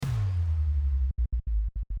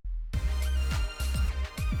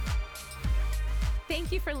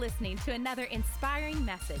Thank you for listening to another inspiring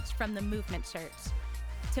message from the Movement Church.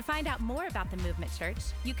 To find out more about the Movement Church,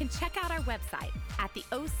 you can check out our website at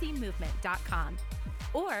theocmovement.com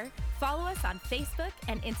or follow us on Facebook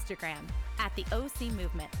and Instagram at the OC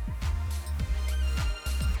Movement.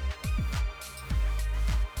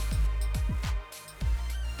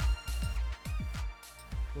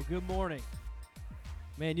 Well, good morning.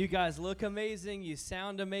 Man, you guys look amazing. You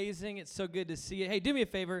sound amazing. It's so good to see you. Hey, do me a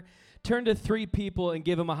favor. Turn to 3 people and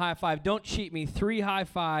give them a high five. Don't cheat me. 3 high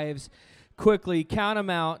fives. Quickly, count them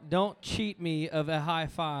out. Don't cheat me of a high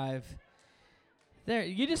five. There,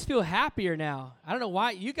 you just feel happier now. I don't know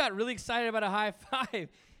why. You got really excited about a high five.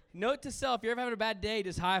 Note to self, if you're ever having a bad day,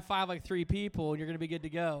 just high five like 3 people and you're going to be good to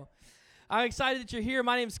go. I'm excited that you're here.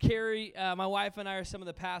 My name's Carey. My wife and I are some of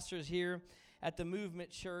the pastors here at the Movement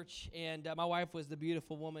Church, and my wife was the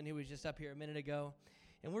beautiful woman who was just up here a minute ago,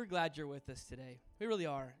 and we're glad you're with us today. We really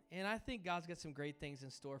are, and I think God's got some great things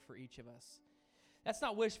in store for each of us. That's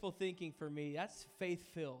not wishful thinking for me. That's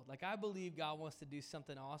faith-filled. Like, I believe God wants to do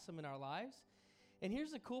something awesome in our lives, and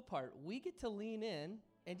here's the cool part. We get to lean in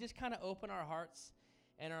and just kind of open our hearts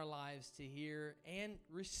and our lives to hear and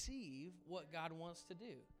receive what God wants to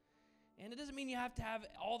do. And it doesn't mean you have to have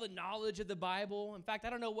all the knowledge of the Bible. In fact,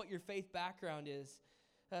 I don't know what your faith background is.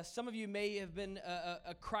 Some of you may have been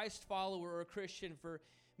a Christ follower or a Christian for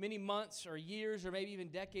many months or years or maybe even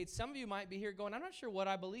decades. Some of you might be here going, I'm not sure what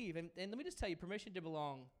I believe. And let me just tell you, permission to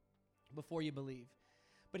belong before you believe.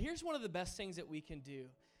 But here's one of the best things that we can do.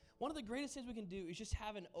 One of the greatest things we can do is just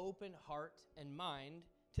have an open heart and mind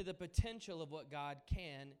to the potential of what God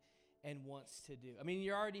can and wants to do. I mean,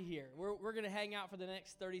 you're already here. We're going to hang out for the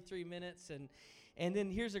next 33 minutes, and then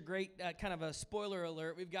here's a great kind of a spoiler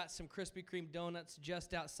alert. We've got some Krispy Kreme donuts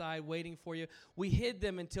just outside waiting for you. We hid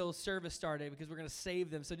them until service started because we're going to save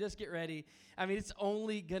them, so just get ready. I mean, it's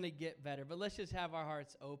only going to get better, but let's just have our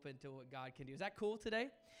hearts open to what God can do. Is that cool today?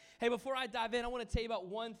 Hey, before I dive in, I want to tell you about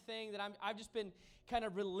one thing that I've just been kind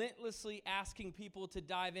of relentlessly asking people to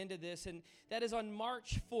dive into this, and that is on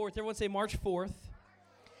March 4th. Everyone say March 4th.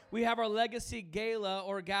 We have our Legacy Gala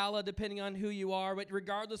or Gala, depending on who you are, but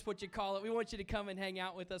regardless what you call it, we want you to come and hang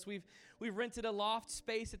out with us. We've rented a loft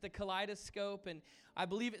space at the Kaleidoscope, and I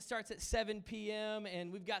believe it starts at 7 p.m.,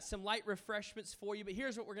 and we've got some light refreshments for you, but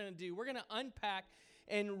here's what we're going to do. We're going to unpack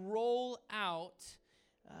and roll out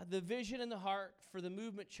the vision and the heart for the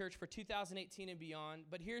Movement Church for 2018 and beyond,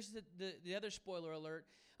 but here's the other spoiler alert.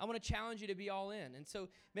 I want to challenge you to be all in, and so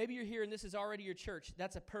maybe you're here and this is already your church.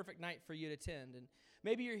 That's a perfect night for you to attend, and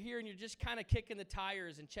maybe you're here and you're just kind of kicking the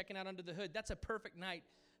tires and checking out under the hood. That's a perfect night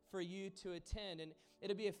for you to attend. And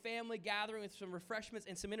it'll be a family gathering with some refreshments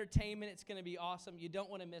and some entertainment. It's going to be awesome. You don't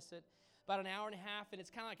want to miss it. About an hour and a half, and it's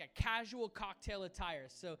kind of like a casual cocktail attire.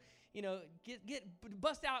 So, you know,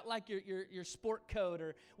 bust out like your sport coat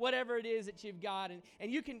or whatever it is that you've got.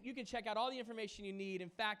 And you can check out all the information you need, in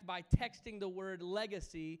fact, by texting the word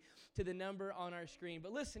legacy to the number on our screen.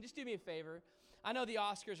 But listen, just do me a favor. I know the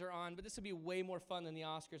Oscars are on, but this will be way more fun than the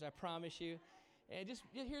Oscars, I promise you. And just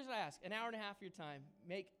here's what I ask. An hour and a half of your time.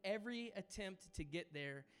 Make every attempt to get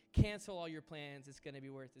there. Cancel all your plans. It's going to be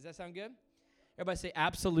worth it. Does that sound good? Everybody say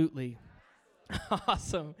absolutely.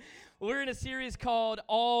 Awesome. We're in a series called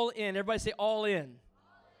All In. Everybody say all in.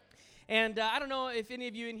 And I don't know if any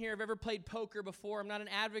of you in here have ever played poker before. I'm not an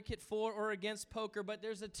advocate for or against poker, but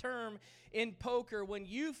there's a term in poker when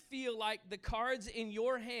you feel like the cards in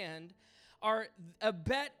your hand are a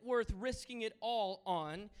bet worth risking it all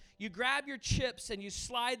on. You grab your chips and you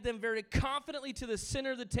slide them very confidently to the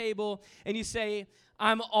center of the table and you say,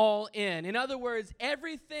 I'm all in. In other words,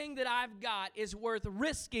 everything that I've got is worth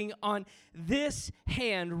risking on this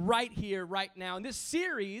hand right here, right now. And this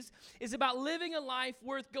series is about living a life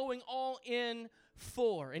worth going all in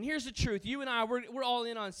for. And here's the truth. You and I, we're all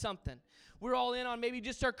in on something. We're all in on maybe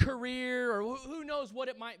just our career or who knows what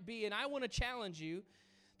it might be. And I want to challenge you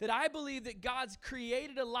that I believe that God's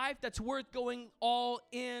created a life that's worth going all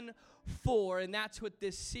in for, and that's what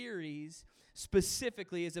this series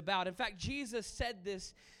specifically is about. In fact, Jesus said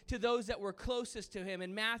this to those that were closest to him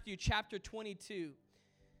in Matthew chapter 22.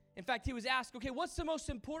 In fact, he was asked, okay, what's the most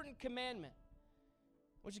important commandment?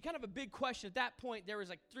 Which is kind of a big question. At that point, there was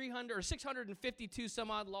like 300 or 652 some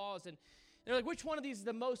odd laws, and they're like, which one of these is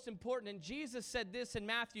the most important? And Jesus said this in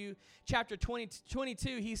Matthew chapter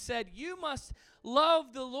 22. He said, you must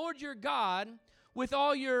love the Lord your God with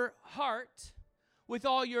all your heart, with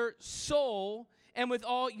all your soul, and with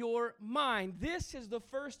all your mind. This is the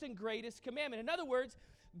first and greatest commandment. In other words,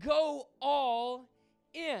 go all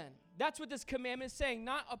in. That's what this commandment is saying.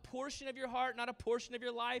 Not a portion of your heart, not a portion of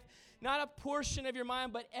your life, not a portion of your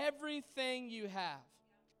mind, but everything you have.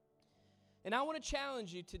 And I want to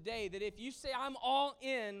challenge you today that if you say, I'm all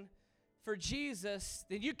in for Jesus,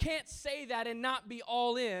 then you can't say that and not be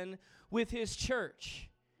all in with his church.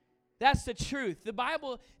 That's the truth. The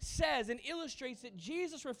Bible says and illustrates that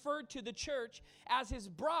Jesus referred to the church as his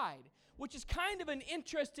bride, which is kind of an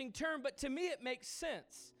interesting term, but to me it makes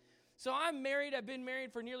sense. So I'm married. I've been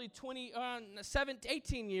married for nearly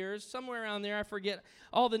 18 years, somewhere around there. I forget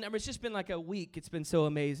all the numbers. It's just been like a week. It's been so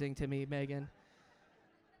amazing to me, Megan.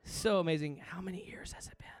 So amazing. How many years has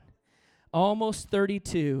it been? Almost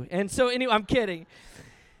 32. And so anyway, I'm kidding.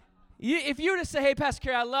 If you were to say, hey, Pastor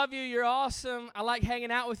Carey, I love you, you're awesome, I like hanging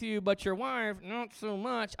out with you, but your wife, not so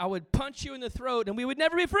much, I would punch you in the throat, and we would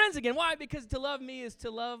never be friends again. Why? Because to love me is to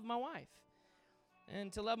love my wife.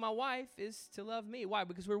 And to love my wife is to love me. Why?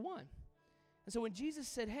 Because we're one. And so when Jesus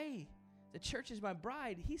said, hey, the church is my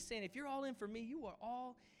bride, he's saying, if you're all in for me, you are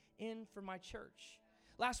all in for my church.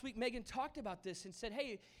 Last week, Megan talked about this and said,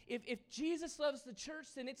 hey, if Jesus loves the church,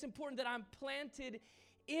 then it's important that I'm planted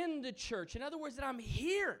in the church. In other words, that I'm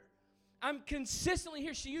here. I'm consistently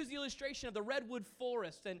here. She used the illustration of the redwood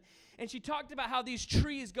forest, and she talked about how these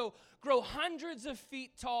trees grow hundreds of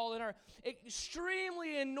feet tall and are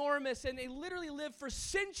extremely enormous, and they literally live for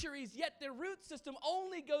centuries, yet their root system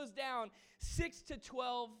only goes down 6 to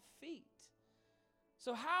 12 feet.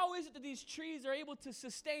 So how is it that these trees are able to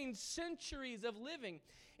sustain centuries of living?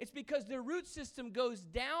 It's because their root system goes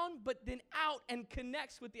down, but then out and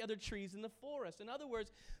connects with the other trees in the forest. In other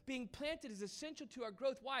words, being planted is essential to our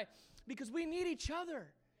growth. Why? Because we need each other.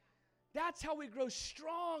 That's how we grow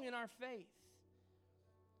strong in our faith.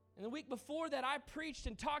 And the week before that, I preached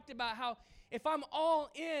and talked about how if I'm all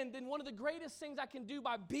in, then one of the greatest things I can do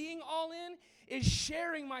by being all in is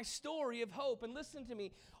sharing my story of hope. And listen to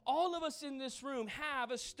me, all of us in this room have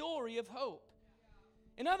a story of hope.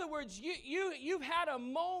 In other words, you've had a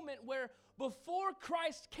moment where before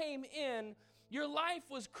Christ came in, your life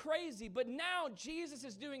was crazy, but now Jesus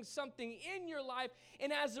is doing something in your life,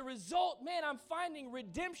 and as a result, man, I'm finding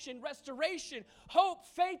redemption, restoration, hope,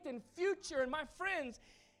 faith, and future. And my friends,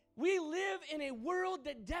 we live in a world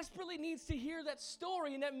that desperately needs to hear that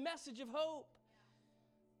story and that message of hope.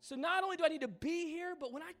 So not only do I need to be here,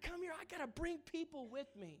 but when I come here, I got to bring people with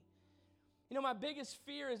me. You know, my biggest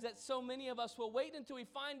fear is that so many of us will wait until we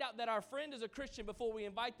find out that our friend is a Christian before we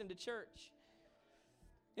invite them to church.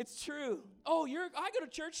 It's true. Oh, I go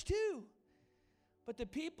to church too. But the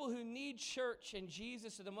people who need church and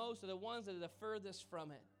Jesus the most are the ones that are the furthest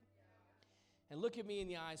from it. And look at me in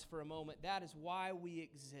the eyes for a moment. That is why we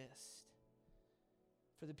exist.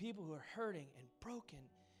 For the people who are hurting and broken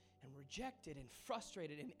and rejected and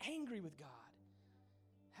frustrated and angry with God.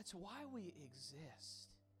 That's why we exist.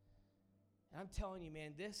 And I'm telling you,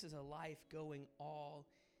 man, this is a life going all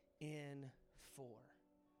in for.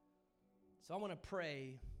 So I want to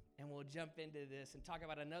pray, and we'll jump into this and talk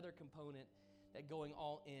about another component that going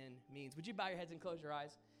all in means. Would you bow your heads and close your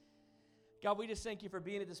eyes? God, we just thank you for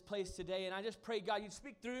being at this place today, and I just pray, God, you'd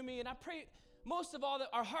speak through me, and I pray most of all that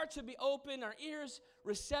our hearts would be open, our ears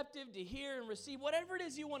receptive to hear and receive whatever it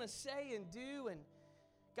is you want to say and do. And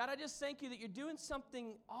God, I just thank you that you're doing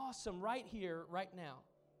something awesome right here, right now.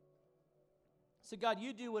 So God,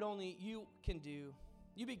 you do what only you can do.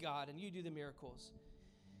 You be God, and you do the miracles.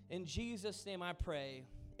 In Jesus' name I pray,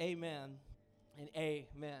 amen and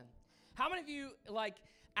amen. How many of you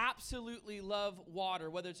absolutely love water,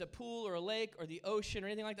 whether it's a pool or a lake or the ocean or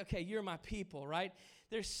anything like that? Okay, you're my people, right?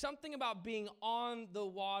 There's something about being on the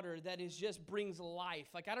water that just brings life.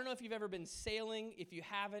 I don't know if you've ever been sailing. If you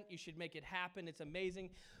haven't, you should make it happen. It's amazing.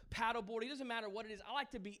 Paddleboarding, it doesn't matter what it is. I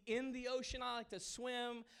like to be in the ocean. I like to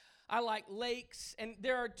swim. I like lakes. And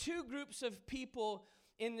there are two groups of people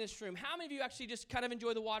in this room. How many of you actually just kind of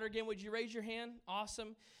enjoy the water again? Would you raise your hand?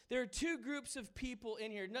 Awesome. There are two groups of people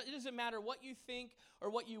in here. It doesn't matter what you think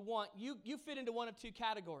or what you want. You fit into one of two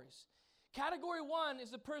categories. Category one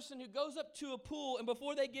is the person who goes up to a pool, and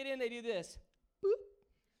before they get in, they do this. Boop.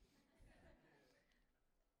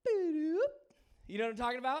 Boop. You know what I'm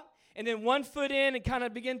talking about? And then one foot in and kind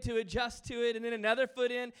of begin to adjust to it, and then another foot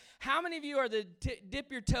in. How many of you are the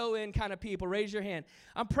dip your toe in kind of people? Raise your hand.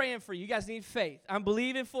 I'm praying for you. You guys need faith. I'm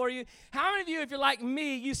believing for you. How many of you, if you're like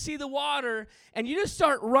me, you see the water and you just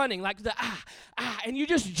start running like the and you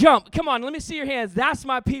just jump? Come on, let me see your hands. That's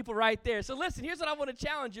my people right there. So listen, here's what I want to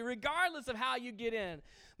challenge you, regardless of how you get in.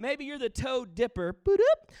 Maybe you're the toe dipper,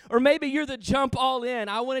 or maybe you're the jump all in.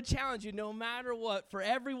 I want to challenge you, no matter what, for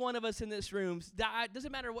every one of us in this room, it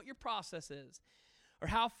doesn't matter what your process is, or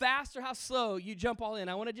how fast or how slow you jump all in.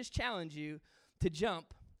 I want to just challenge you to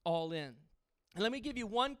jump all in. And let me give you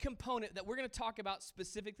one component that we're going to talk about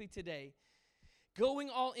specifically today. Going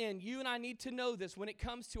all in, you and I need to know this when it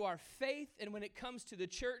comes to our faith and when it comes to the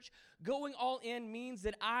church. Going all in means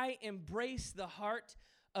that I embrace the heart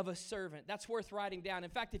of a servant. That's worth writing down. In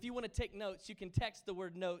fact, if you want to take notes, you can text the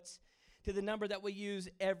word notes to the number that we use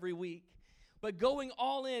every week. But going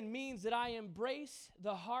all in means that I embrace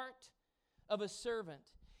the heart of a servant.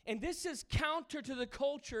 And this is counter to the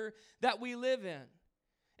culture that we live in.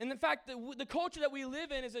 And in fact, the culture that we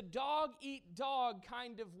live in is a dog-eat-dog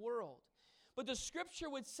kind of world. But the scripture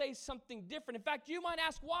would say something different. In fact, you might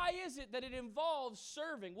ask, why is it that it involves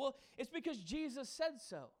serving? Well, it's because Jesus said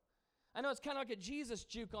so. I know it's kind of like a Jesus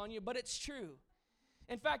juke on you, but it's true.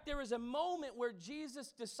 In fact, there was a moment where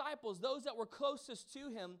Jesus' disciples, those that were closest to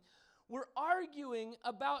him, were arguing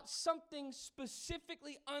about something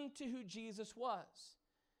specifically unto who Jesus was.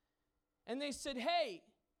 And they said, hey,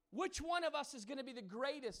 which one of us is going to be the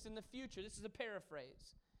greatest in the future? This is a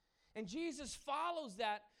paraphrase. And Jesus follows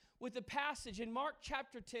that with a passage in Mark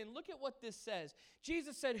chapter 10. Look at what this says.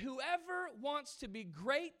 Jesus said, whoever wants to be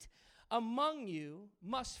great among you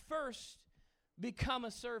must first become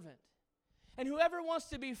a servant. And whoever wants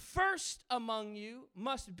to be first among you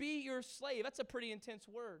must be your slave. That's a pretty intense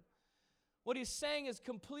word. What he's saying is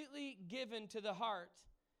completely given to the heart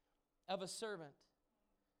of a servant.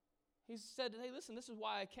 He said, hey, listen, this is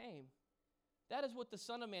why I came. That is what the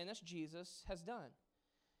Son of Man, that's Jesus, has done.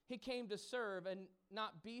 He came to serve and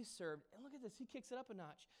not be served. And look at this, he kicks it up a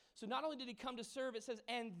notch. So not only did he come to serve, it says,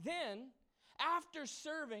 and then, after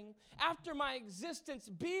serving, after my existence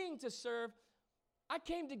being to serve, I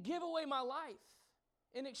came to give away my life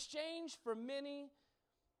in exchange for many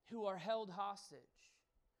who are held hostage.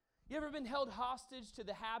 You ever been held hostage to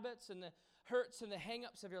the habits and the hurts and the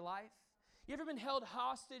hang-ups of your life? You ever been held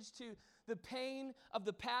hostage to the pain of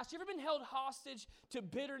the past? You ever been held hostage to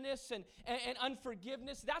bitterness and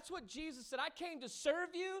unforgiveness? That's what Jesus said. I came to serve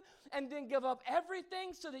you and then give up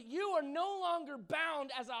everything so that you are no longer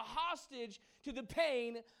bound as a hostage to the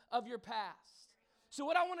pain of your past. So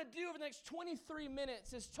what I want to do over the next 23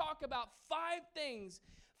 minutes is talk about five things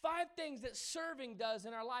that serving does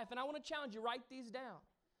in our life. And I want to challenge you, write these down.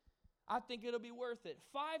 I think it'll be worth it.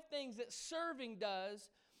 5 things that serving does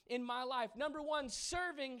in my life. Number 1,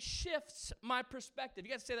 serving shifts my perspective.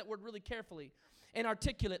 You got to say that word really carefully and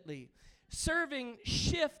articulately. Serving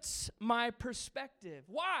shifts my perspective.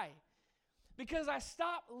 Why? Because I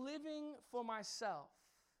stop living for myself.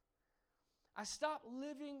 I stop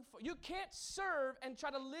living for... You can't serve and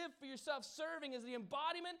try to live for yourself. Serving is the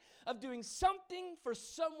embodiment of doing something for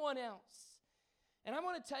someone else. And I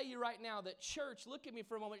want to tell you right now that church, look at me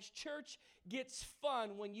for a moment, church gets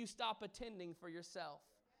fun when you stop attending for yourself.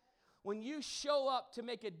 When you show up to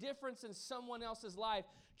make a difference in someone else's life,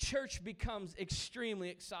 church becomes extremely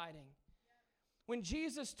exciting. When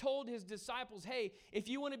Jesus told his disciples, hey, if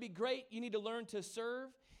you want to be great, you need to learn to serve,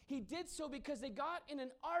 he did so because they got in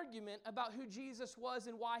an argument about who Jesus was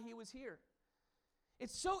and why he was here.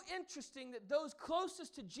 It's so interesting that those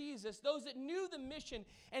closest to Jesus, those that knew the mission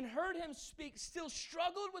and heard him speak, still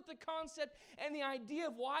struggled with the concept and the idea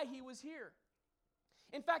of why he was here.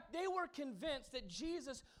 In fact, they were convinced that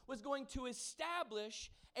Jesus was going to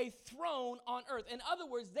establish a throne on earth. In other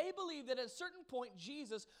words, they believed that at a certain point,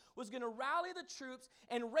 Jesus was going to rally the troops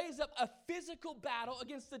and raise up a physical battle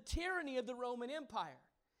against the tyranny of the Roman Empire.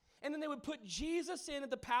 And then they would put Jesus in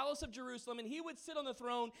at the palace of Jerusalem, and he would sit on the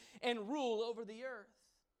throne and rule over the earth.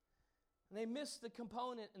 And they missed the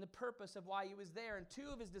component and the purpose of why he was there. And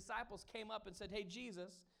 2 of his disciples came up and said, hey,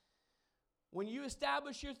 Jesus, when you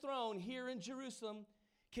establish your throne here in Jerusalem,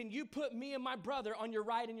 can you put me and my brother on your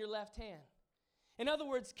right and your left hand? In other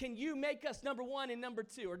words, can you make us number 1 and number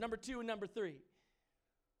 2, or number 2 and number 3?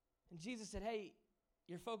 And Jesus said, hey,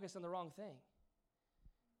 you're focused on the wrong thing.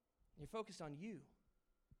 You're focused on you.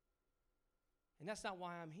 And that's not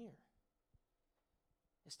why I'm here.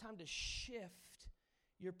 It's time to shift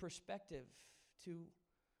your perspective to,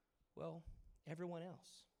 well, everyone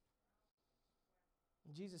else.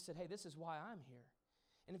 And Jesus said, hey, this is why I'm here.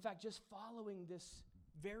 And in fact, just following this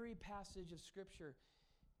very passage of Scripture,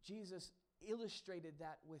 Jesus illustrated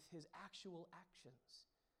that with his actual actions.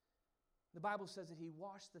 The Bible says that he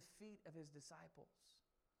washed the feet of his disciples,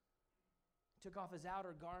 took off his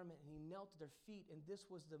outer garment, and he knelt at their feet. And this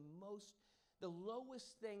was the lowest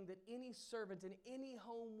thing that any servant in any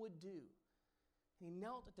home would do. And he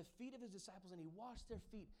knelt at the feet of his disciples and he washed their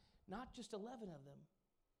feet, not just 11 of them,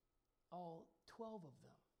 all 12 of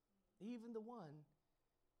them, even the one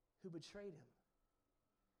who betrayed him.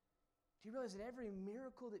 Do you realize that every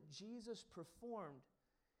miracle that Jesus performed,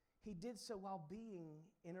 he did so while being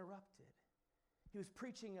interrupted? He was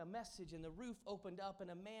preaching a message and the roof opened up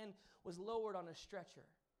and a man was lowered on a stretcher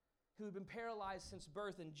who had been paralyzed since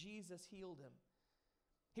birth, and Jesus healed him.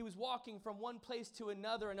 He was walking from one place to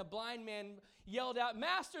another, and a blind man yelled out,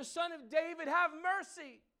 "Master, Son of David, have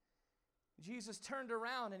mercy." Jesus turned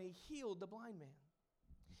around and he healed the blind man.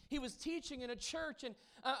 He was teaching in a church, and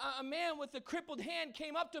a man with a crippled hand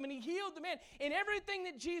came up to him, and he healed the man. And everything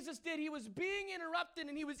that Jesus did, he was being interrupted,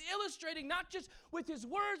 and he was illustrating not just with his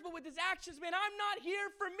words, but with his actions. Man, I'm not here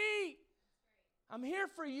for me. I'm here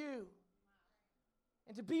for you.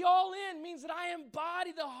 And to be all in means that I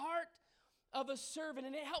embody the heart of a servant,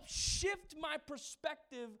 and it helps shift my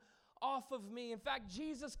perspective off of me. In fact,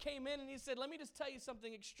 Jesus came in and he said, let me just tell you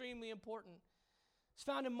something extremely important. It's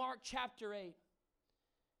found in Mark chapter 8.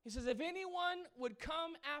 He says, if anyone would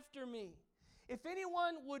come after me, if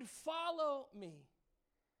anyone would follow me,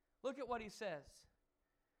 look at what he says.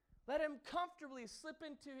 Let him comfortably slip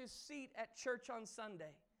into his seat at church on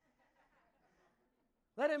Sunday.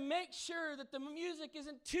 Let him make sure that the music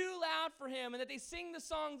isn't too loud for him and that they sing the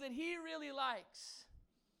songs that he really likes.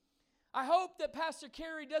 I hope that Pastor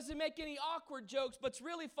Carey doesn't make any awkward jokes, but it's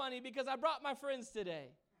really funny because I brought my friends today.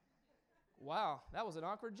 Wow, that was an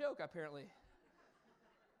awkward joke apparently.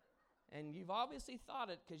 And you've obviously thought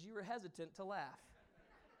it because you were hesitant to laugh.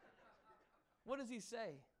 What does he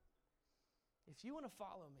say? If you want to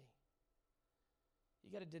follow me,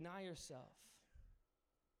 you got to deny yourself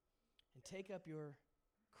and take up your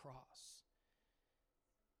cross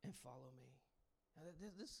and follow me. Now,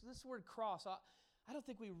 this word cross, I don't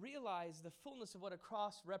think we realize the fullness of what a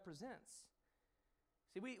cross represents.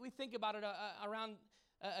 See, we think about it around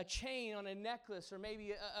a chain on a necklace, or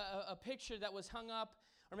maybe a picture that was hung up,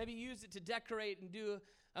 or maybe use it to decorate and do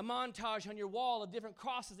a montage on your wall of different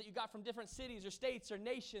crosses that you got from different cities or states or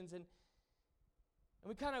nations. And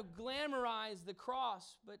we kind of glamorize the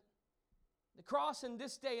cross, but the cross in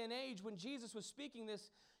this day and age, when Jesus was speaking this,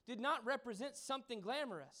 did not represent something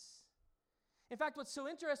glamorous. In fact, what's so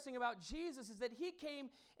interesting about Jesus is that he came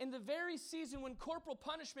in the very season when corporal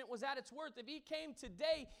punishment was at its worst. If he came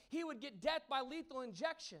today, he would get death by lethal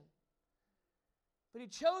injection. But he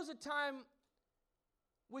chose a time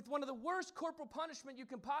with one of the worst corporal punishment you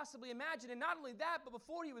can possibly imagine. And not only that, but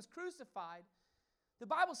before he was crucified, the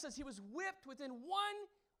Bible says he was whipped within one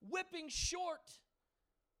whipping short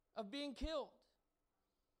of being killed.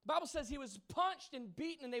 The Bible says he was punched and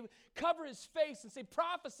beaten, and they would cover his face and say,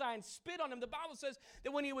 prophesy, and spit on him. The Bible says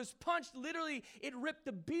that when he was punched, literally, it ripped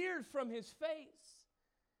the beard from his face.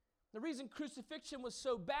 The reason crucifixion was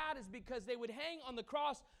so bad is because they would hang on the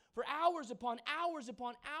cross for hours upon hours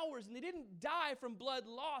upon hours, and they didn't die from blood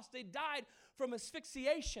loss. They died from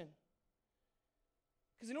asphyxiation.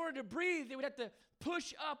 Because in order to breathe, they would have to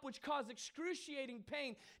push up, which caused excruciating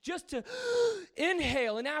pain, just to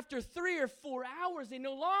inhale. And after 3 or 4 hours, they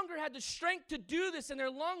no longer had the strength to do this, and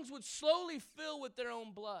their lungs would slowly fill with their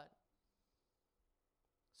own blood.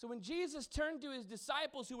 So when Jesus turned to his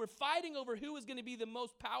disciples who were fighting over who was going to be the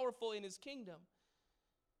most powerful in his kingdom,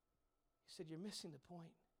 he said, you're missing the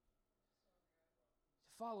point.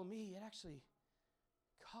 To follow me, it actually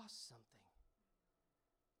costs something.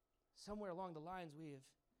 Somewhere along the lines, we have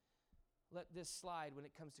let this slide when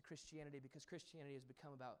it comes to Christianity, because Christianity has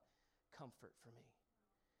become about comfort for me.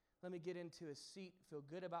 Let me get into a seat, feel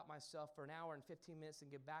good about myself for an hour and 15 minutes, and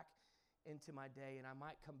get back into my day, and I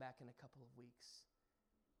might come back in a couple of weeks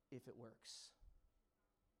if it works.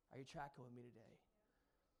 Are you tracking with me today?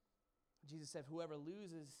 Jesus said, whoever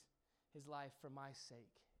loses his life for my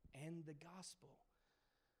sake and the gospel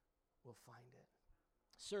will find it.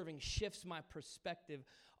 Serving shifts my perspective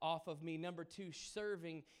off of me. Number 2,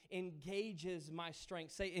 serving engages my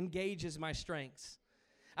strengths. Say, engages my strengths.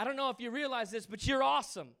 I don't know if you realize this, but you're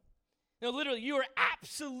awesome. No, literally, you are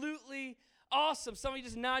absolutely awesome. Somebody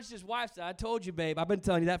just nudged his wife, said, I told you, babe. I've been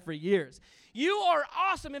telling you that for years. You are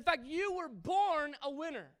awesome. In fact, you were born a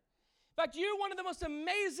winner. In fact, you're one of the most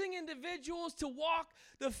amazing individuals to walk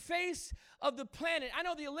the face of the planet. I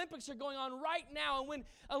know the Olympics are going on right now, and when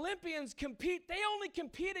Olympians compete, they only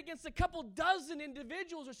compete against a couple dozen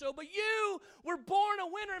individuals or so, but you were born a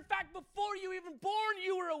winner. In fact, before you even born,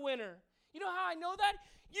 you were a winner. You know how I know that?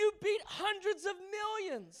 You beat hundreds of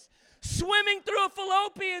millions swimming through a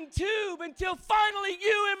fallopian tube until finally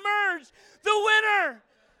you emerged the winner.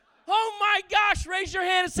 Oh my gosh, raise your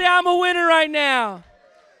hand and say, I'm a winner right now.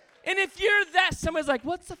 And if you're that, somebody's like,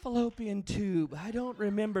 what's a fallopian tube? I don't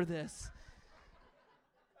remember this.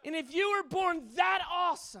 And if you were born that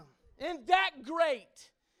awesome and that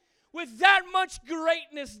great, with that much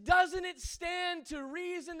greatness, doesn't it stand to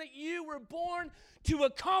reason that you were born to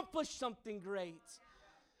accomplish something great?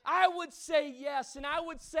 I would say yes, and I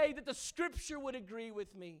would say that the scripture would agree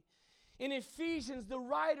with me. In Ephesians, the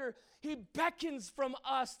writer, he beckons from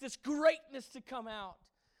us this greatness to come out.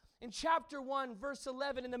 In chapter 1, verse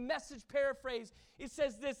 11, in the Message paraphrase, it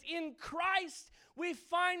says this: in Christ we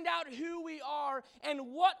find out who we are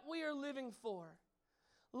and what we are living for.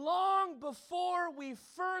 Long before we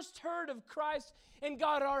first heard of Christ and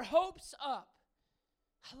got our hopes up,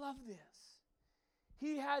 I love this,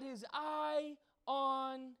 He had His eye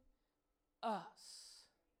on us,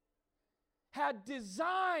 had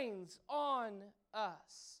designs on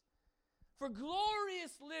us for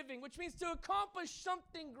glorious living, which means to accomplish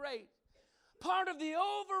something great. Part of the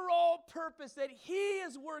overall purpose that He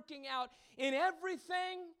is working out in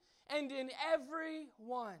everything and in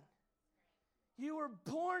everyone. You were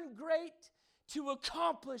born great to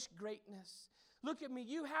accomplish greatness. Look at me.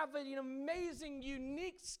 You have an amazing,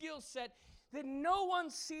 unique skill set that no one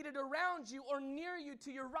seated around you or near you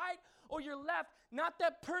to your right or your left, not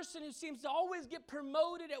that person who seems to always get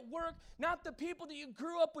promoted at work, not the people that you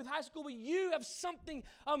grew up with high school, but you have something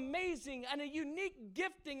amazing and a unique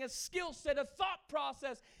gifting, a skill set, a thought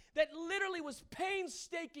process that literally was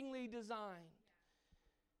painstakingly designed.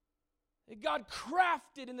 That God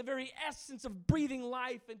crafted in the very essence of breathing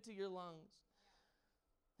life into your lungs.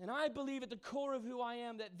 And I believe at the core of who I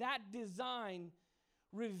am that design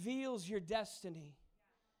reveals your destiny.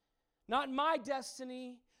 Not my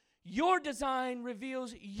destiny. Your design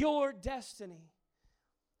reveals your destiny.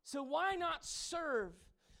 So why not serve?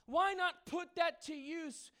 Why not put that to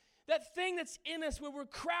use? That thing that's in us where we're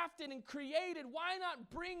crafted and created, why not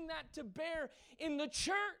bring that to bear in the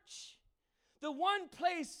church? The one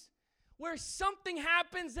place where something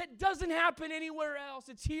happens that doesn't happen anywhere else.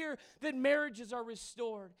 It's here that marriages are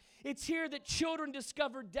restored. It's here that children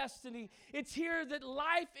discover destiny. It's here that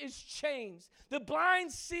life is changed. The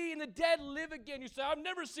blind see and the dead live again. You say, I've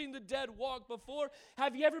never seen the dead walk before.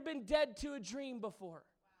 Have you ever been dead to a dream before?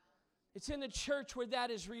 It's in the church where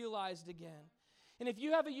that is realized again. And if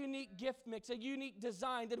you have a unique gift mix, a unique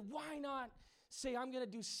design, then why not say, I'm going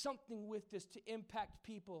to do something with this to impact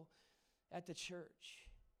people at the church?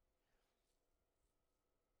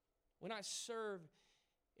 When I serve,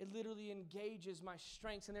 it literally engages my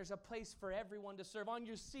strengths, and there's a place for everyone to serve. On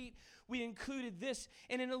your seat, we included this,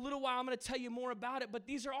 and in a little while, I'm going to tell you more about it, but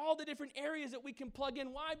these are all the different areas that we can plug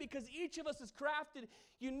in. Why? Because each of us is crafted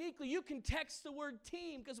uniquely. You can text the word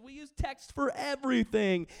team, because we use text for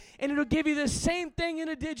everything, and it'll give you the same thing in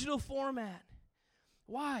a digital format.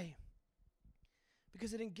 Why?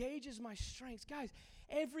 Because it engages my strengths. Guys,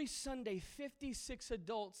 every Sunday, 56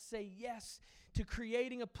 adults say yes to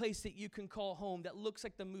creating a place that you can call home that looks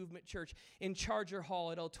like the Movement Church in Charger Hall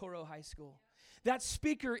at El Toro High School. That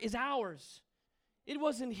speaker is ours. It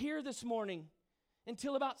wasn't here this morning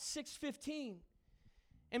until about 6:15.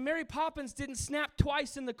 And Mary Poppins didn't snap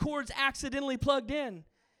twice and the cords accidentally plugged in.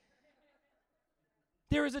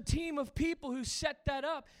 There is a team of people who set that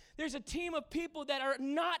up. There's a team of people that are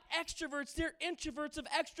not extroverts. They're introverts of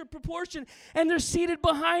extra proportion. And they're seated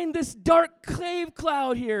behind this dark clave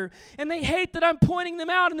cloud here. And they hate that I'm pointing them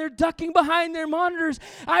out, and they're ducking behind their monitors.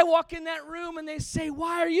 I walk in that room, and they say,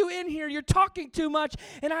 why are you in here? You're talking too much.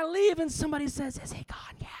 And I leave, and somebody says, is he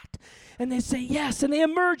gone yet? And they say, yes. And they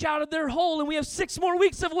emerge out of their hole, and we have 6 more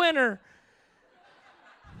weeks of winter.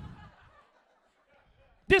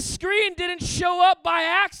 This screen didn't show up by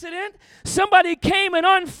accident. Somebody came and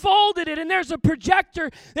unfolded it, and there's a projector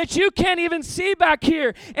that you can't even see back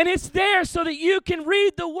here. And it's there so that you can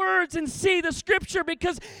read the words and see the scripture,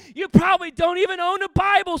 because you probably don't even own a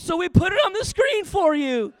Bible, so we put it on the screen for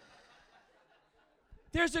you.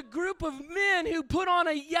 There's a group of men who put on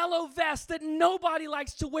a yellow vest that nobody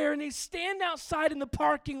likes to wear, and they stand outside in the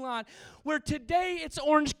parking lot where today it's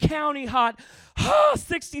Orange County hot.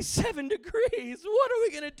 67 degrees. What are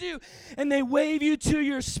we going to do? And they wave you to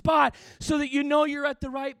your spot so that you know you're at the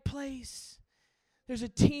right place. There's a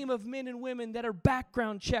team of men and women that are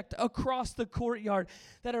background checked across the courtyard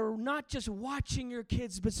that are not just watching your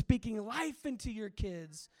kids, but speaking life into your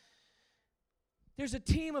kids. There's a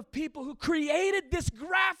team of people who created this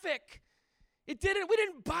graphic. We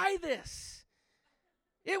didn't buy this.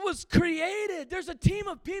 It was created. There's a team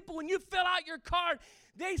of people, when you fill out your card,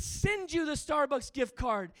 they send you the Starbucks gift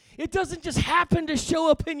card. It doesn't just happen to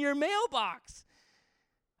show up in your mailbox.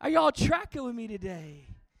 Are y'all tracking with me today?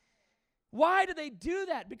 Why do they do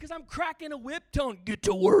that? Because I'm cracking a whip tone. Get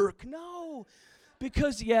to work. No.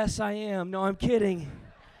 Because, yes, I am. No, I'm kidding.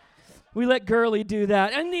 We let Gurley do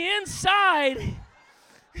that. And the inside,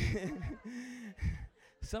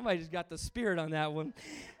 somebody just got the spirit on that one.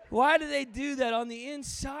 Why do they do that? On the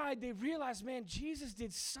inside, they realize, man, Jesus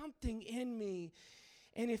did something in me.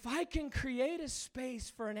 And if I can create a space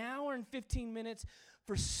for an hour and 15 minutes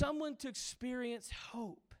for someone to experience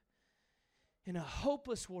hope in a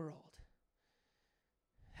hopeless world,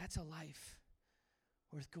 that's a life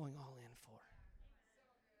worth going all in for.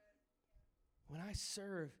 When I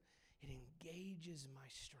serve, it engages my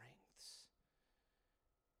strengths.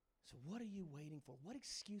 So what are you waiting for? What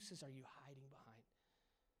excuses are you hiding behind?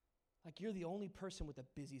 Like you're the only person with a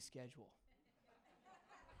busy schedule.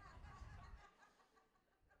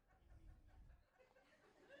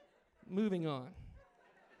 Moving on.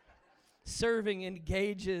 Serving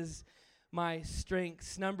engages my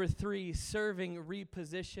strengths. Number 3, serving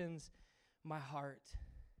repositions my heart.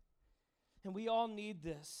 And we all need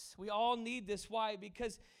this. We all need this. Why?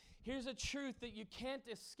 Because here's a truth that you can't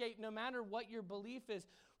escape no matter what your belief is.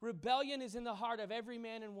 Rebellion is in the heart of every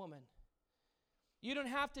man and woman. You don't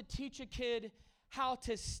have to teach a kid how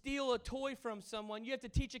to steal a toy from someone. You have to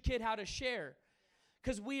teach a kid how to share.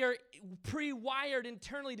 Because we are pre-wired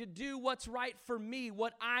internally to do what's right for me,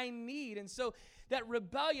 what I need. And so that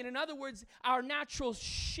rebellion, in other words, our natural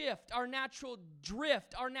shift, our natural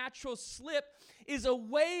drift, our natural slip is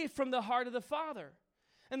away from the heart of the Father.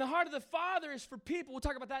 And the heart of the Father is for people. We'll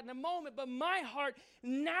talk about that in a moment. But my heart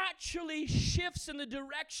naturally shifts in the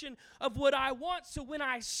direction of what I want. So when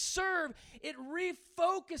I serve, it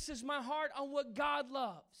refocuses my heart on what God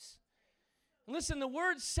loves. Listen, the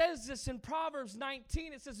word says this in Proverbs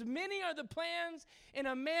 19. It says, many are the plans in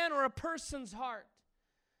a man or a person's heart,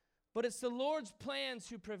 but it's the Lord's plans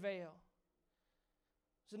who prevail.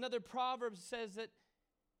 There's another proverb that says that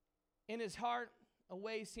in his heart a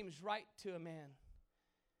way seems right to a man,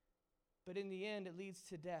 but in the end it leads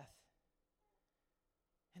to death.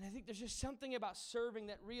 And I think there's just something about serving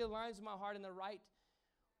that realigns my heart in the right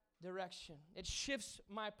direction. It shifts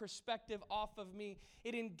my perspective off of me.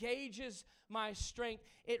 It engages my strength.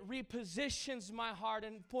 It repositions my heart.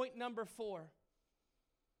 And point number 4,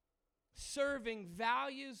 serving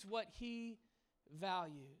values what he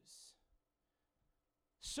values.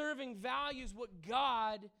 Serving values what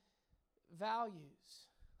God values.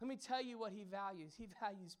 Let me tell you what he values. He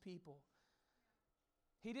values people.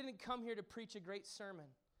 He didn't come here to preach a great sermon.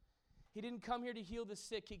 He didn't come here to heal the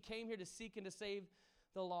sick. He came here to seek and to save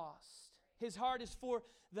the lost. His heart is for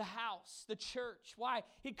the house, the church. Why?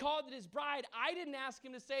 He called it his bride. I didn't ask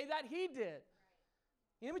him to say that. He did.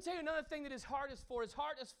 Let me tell you another thing that his heart is for. His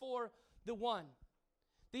heart is for the one.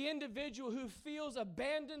 The individual who feels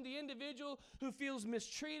abandoned, the individual who feels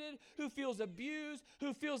mistreated, who feels abused,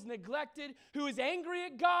 who feels neglected, who is angry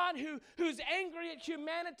at God, who's angry at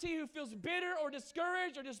humanity, who feels bitter or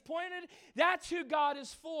discouraged or disappointed. That's who God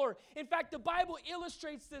is for. In fact, the Bible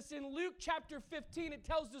illustrates this in Luke chapter 15. It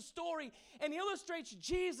tells the story and illustrates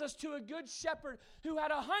Jesus to a good shepherd who had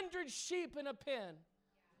 100 sheep in a pen.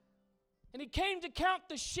 And he came to count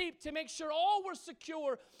the sheep to make sure all were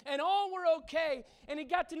secure and all were okay. And he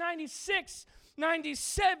got to 96,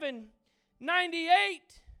 97, 98,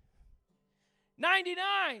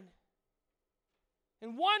 99.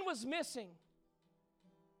 And one was missing.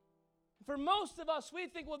 For most of us, we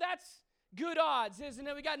think, well, that's good odds, isn't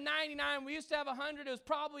it? We got 99. We used to have 100. It was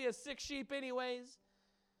probably a sick sheep anyways.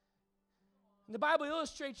 And the Bible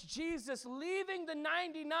illustrates Jesus leaving the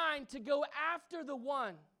 99 to go after the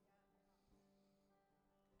one.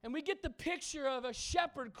 And we get the picture of a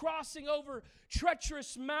shepherd crossing over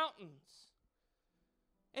treacherous mountains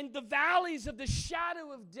and the valleys of the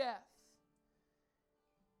shadow of death,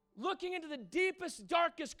 looking into the deepest,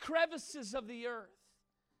 darkest crevices of the earth.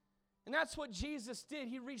 And that's what Jesus did.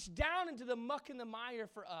 He reached down into the muck and the mire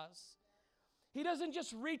for us. He doesn't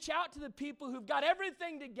just reach out to the people who've got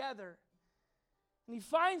everything together. And he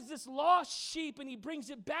finds this lost sheep and he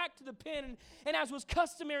brings it back to the pen. And as was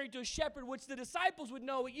customary to a shepherd, which the disciples would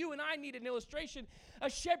know, but you and I need an illustration, a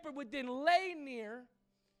shepherd would then lay near,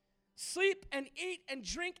 sleep and eat and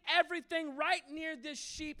drink everything right near this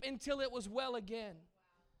sheep until it was well again.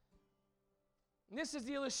 And this is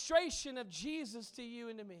the illustration of Jesus to you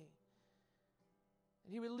and to me.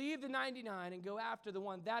 And he would leave the 99 and go after the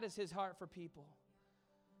one. That is his heart for people.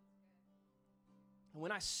 And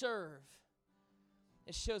when I serve,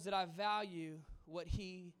 it shows that I value what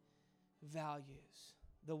he values,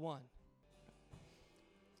 the one.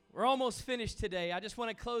 We're almost finished today. I just want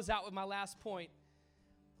to close out with my last point.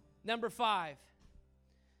 Number 5,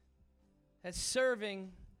 that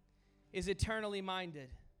serving is eternally minded.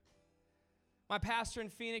 My pastor in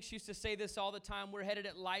Phoenix used to say this all the time. We're headed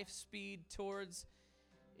at life speed towards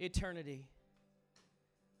eternity.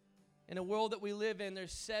 In a world that we live in,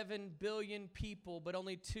 there's 7 billion people, but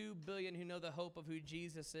only 2 billion who know the hope of who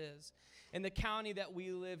Jesus is. In the county that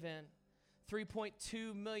we live in,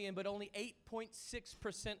 3.2 million, but only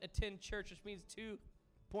 8.6% attend church, which means 2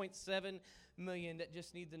 1.7 million that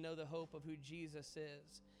just need to know the hope of who Jesus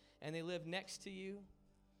is. And they live next to you.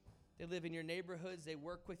 They live in your neighborhoods. They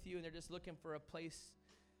work with you, and they're just looking for a place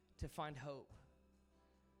to find hope.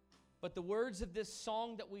 But the words of this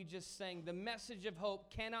song that we just sang, the message of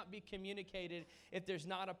hope, cannot be communicated if there's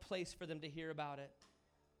not a place for them to hear about it.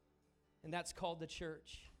 And that's called the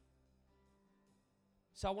church.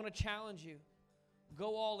 So I want to challenge you.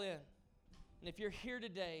 Go all in. And if you're here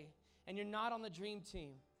today and you're not on the dream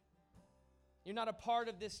team, you're not a part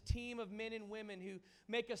of this team of men and women who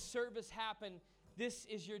make a service happen, this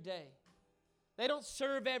is your day. They don't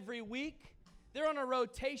serve every week. They're on a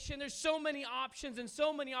rotation. There's so many options and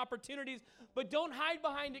so many opportunities, but don't hide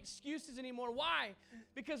behind excuses anymore. Why?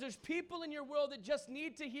 Because there's people in your world that just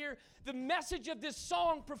need to hear the message of this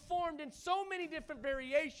song performed in so many different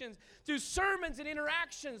variations, through sermons and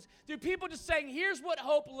interactions, through people just saying, here's what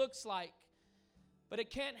hope looks like. But it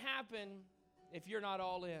can't happen if you're not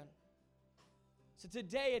all in. So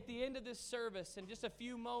today, at the end of this service, in just a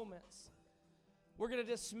few moments, we're going to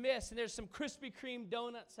dismiss, and there's some Krispy Kreme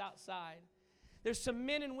donuts outside. There's some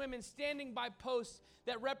men and women standing by posts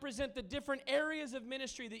that represent the different areas of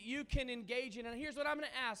ministry that you can engage in. And here's what I'm going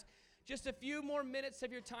to ask. Just a few more minutes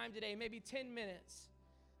of your time today, maybe 10 minutes.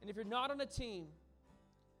 And if you're not on a team,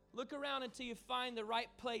 look around until you find the right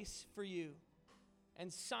place for you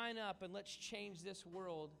and sign up, and let's change this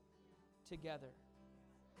world together.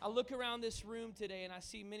 I look around this room today and I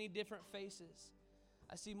see many different faces.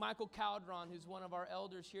 I see Michael Caldron, who's one of our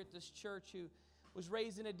elders here at this church, who was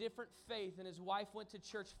raised in a different faith, and his wife went to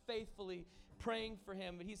church faithfully praying for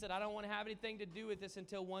him. But he said, I don't want to have anything to do with this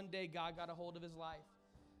until one day God got a hold of his life.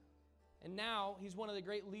 And now he's one of the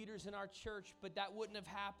great leaders in our church, but that wouldn't have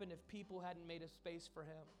happened if people hadn't made a space for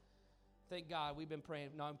him. Thank God we've been praying.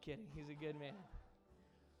 No, I'm kidding. He's a good man.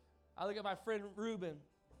 I look at my friend Ruben,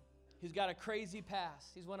 who's got a crazy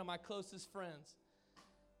past. He's one of my closest friends.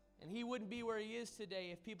 And he wouldn't be where he is today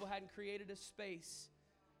if people hadn't created a space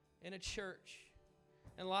in a church.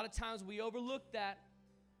 And a lot of times we overlook that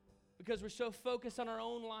because we're so focused on our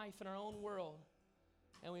own life and our own world,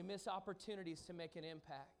 and we miss opportunities to make an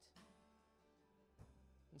impact.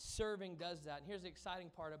 And serving does that. And here's the exciting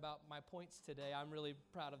part about my points today. I'm really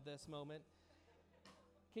proud of this moment.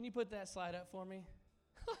 Can you put that slide up for me?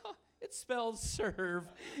 It spells serve.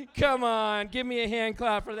 Come on, give me a hand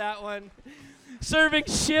clap for that one. Serving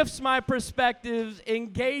shifts my perspectives,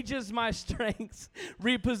 engages my strengths,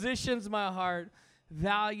 repositions my heart,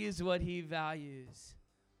 values what he values,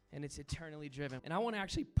 and it's eternally driven. And I want to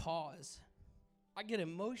actually pause. I get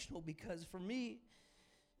emotional because for me,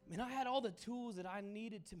 I had all the tools that I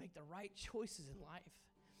needed to make the right choices in life.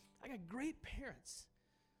 I got great parents.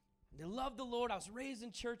 They loved the Lord. I was raised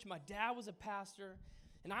in church. My dad was a pastor.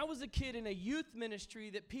 And I was a kid in a youth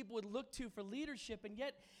ministry that people would look to for leadership, and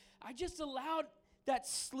yet I just allowed that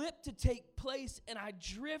slip to take place, and I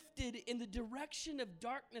drifted in the direction of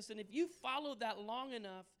darkness. And if you follow that long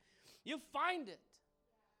enough, you'll find it.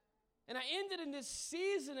 And I ended in this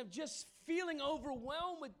season of just feeling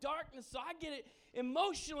overwhelmed with darkness, so I get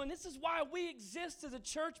emotional, and this is why we exist as a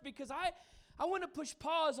church, because I want to push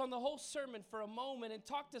pause on the whole sermon for a moment and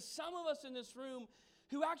talk to some of us in this room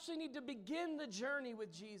who actually need to begin the journey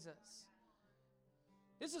with Jesus.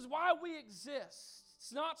 This is why we exist.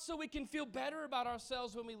 It's not so we can feel better about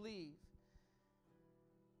ourselves when we leave.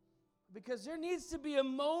 Because there needs to be a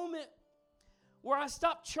moment where I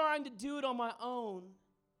stop trying to do it on my own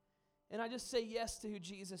and I just say yes to who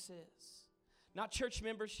Jesus is. Not church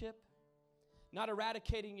membership, not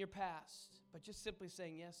eradicating your past, but just simply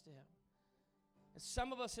saying yes to him. And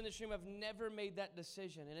some of us in this room have never made that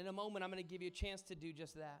decision. And in a moment, I'm going to give you a chance to do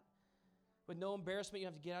just that. With no embarrassment, you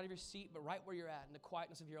have to get out of your seat, but right where you're at, in the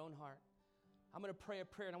quietness of your own heart. I'm going to pray a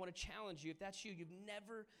prayer, and I want to challenge you. If that's you, you've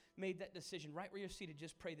never made that decision, right where you're seated,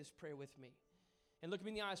 just pray this prayer with me. And look me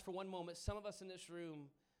in the eyes for one moment. Some of us in this room,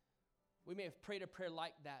 we may have prayed a prayer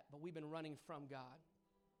like that, but we've been running from God.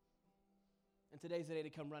 And today's the day to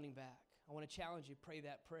come running back. I want to challenge you, pray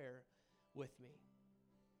that prayer with me.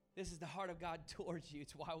 This is the heart of God towards you.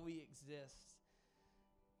 It's why we exist.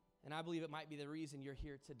 And I believe it might be the reason you're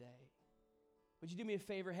here today. Would you do me a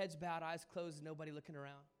favor, heads bowed, eyes closed, and nobody looking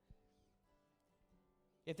around?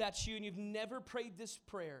 If that's you and you've never prayed this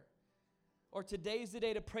prayer, or today's the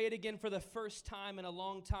day to pray it again for the first time in a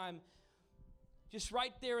long time, just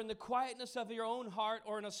right there in the quietness of your own heart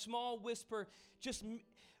or in a small whisper, just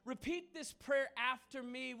repeat this prayer after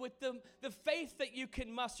me with the faith that you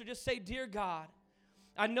can muster. Just say, Dear God,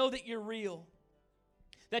 I know that you're real,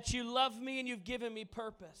 that you love me and you've given me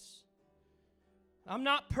purpose. I'm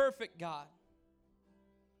not perfect, God.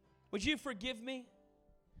 Would you forgive me?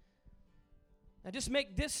 Now just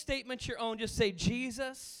make this statement your own. Just say,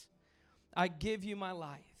 Jesus, I give you my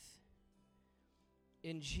life.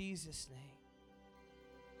 In Jesus' name.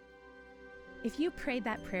 If you prayed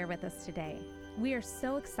that prayer with us today, we are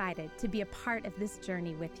so excited to be a part of this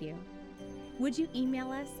journey with you. Would you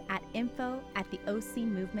email us at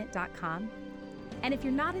info@theocmovement.com? And if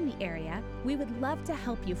you're not in the area, we would love to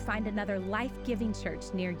help you find another life-giving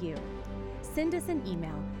church near you. Send us an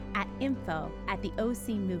email at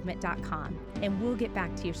info@theocmovement.com, and we'll get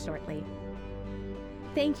back to you shortly.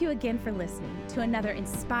 Thank you again for listening to another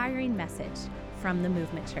inspiring message from the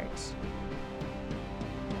Movement Church.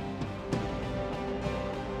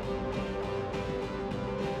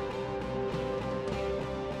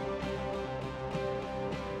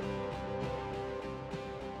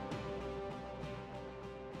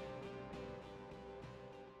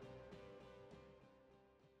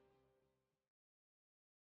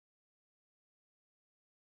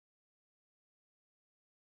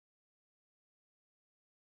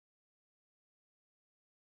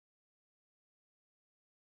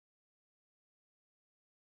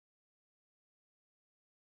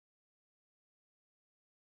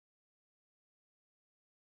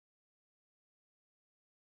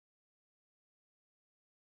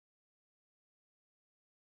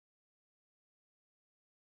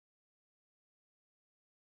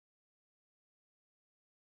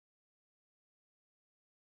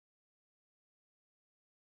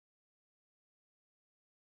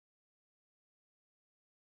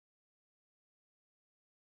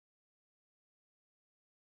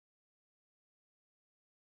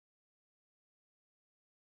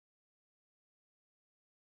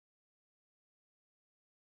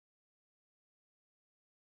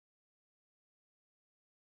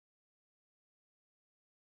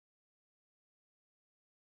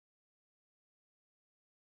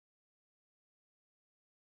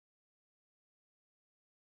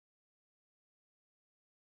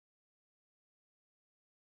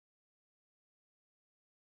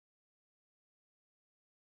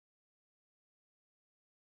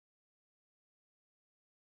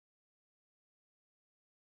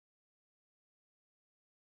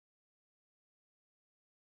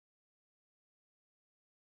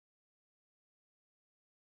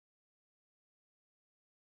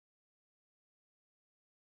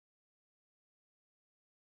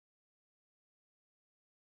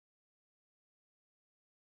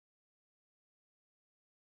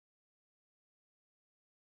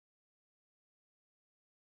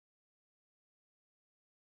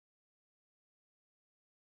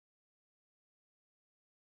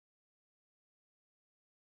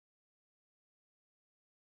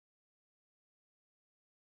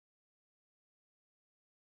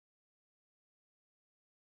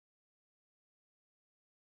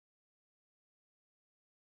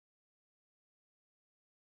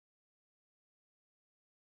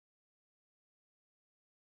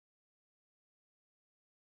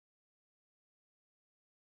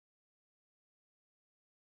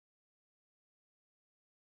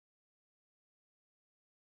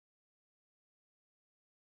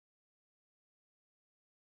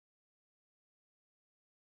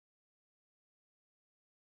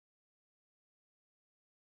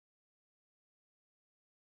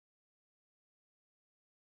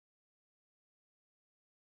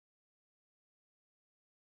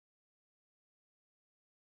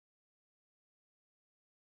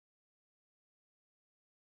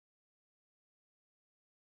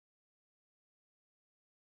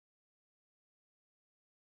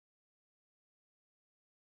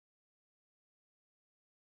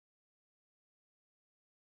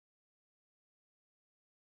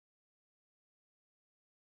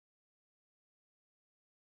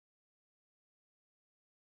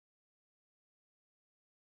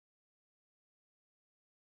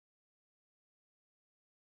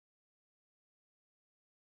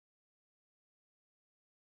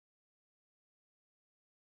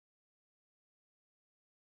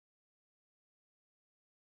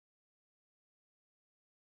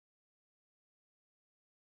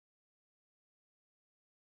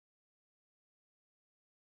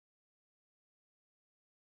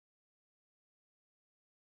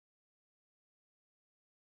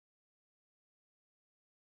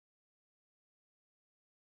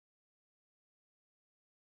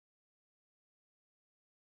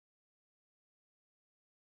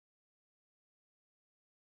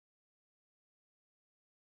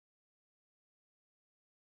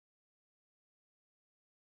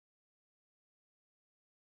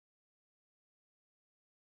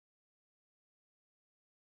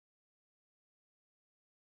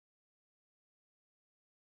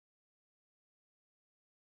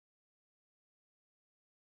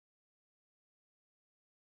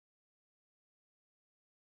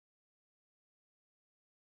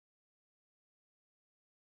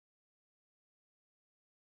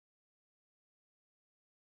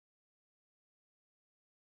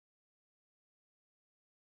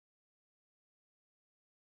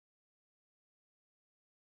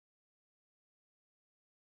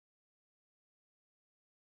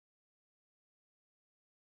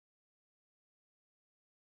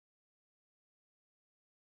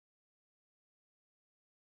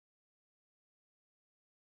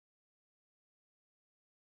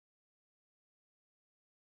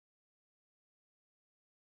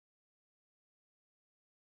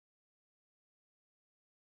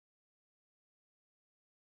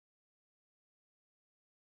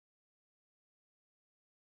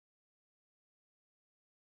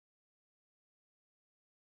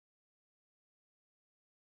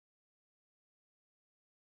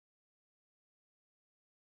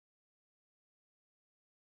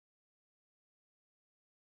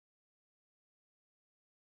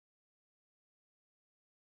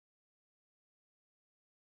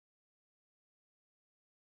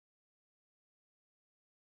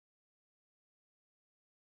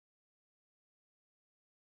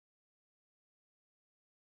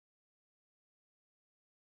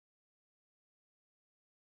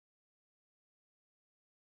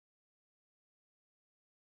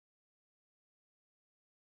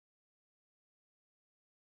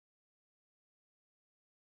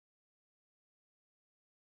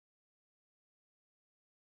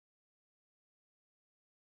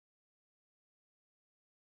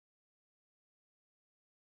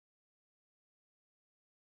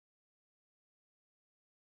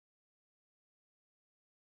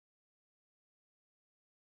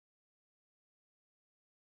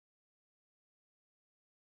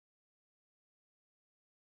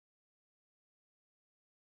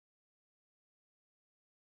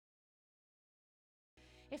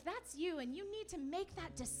 If that's you and you need to make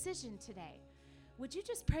that decision today, would you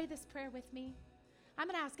just pray this prayer with me? I'm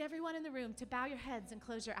going to ask everyone in the room to bow your heads and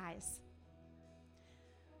close your eyes.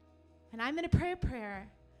 And I'm going to pray a prayer.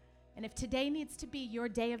 And if today needs to be your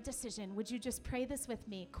day of decision, would you just pray this with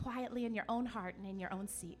me quietly in your own heart and in your own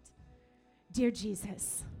seat? Dear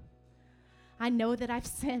Jesus, I know that I've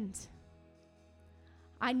sinned.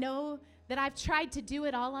 I know that I've tried to do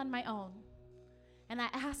it all on my own. And I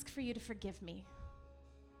ask for you to forgive me.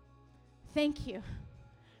 Thank you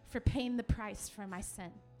for paying the price for my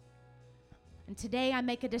sin. And today I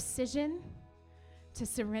make a decision to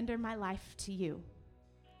surrender my life to you.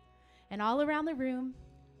 And all around the room,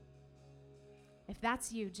 if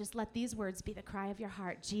that's you, just let these words be the cry of your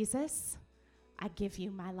heart. Jesus, I give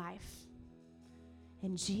you my life.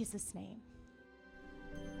 In Jesus' name.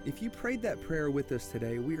 If you prayed that prayer with us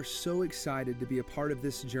today, we are so excited to be a part of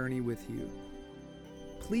this journey with you.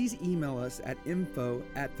 Please email us at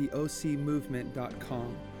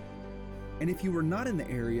info@theocmovement.com. And if you were not in the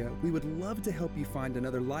area, we would love to help you find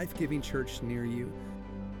another life-giving church near you.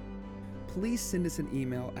 Please send us an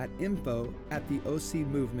email at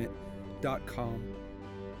info@theocmovement.com.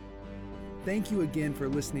 Thank you again for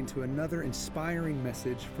listening to another inspiring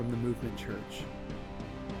message from the Movement Church.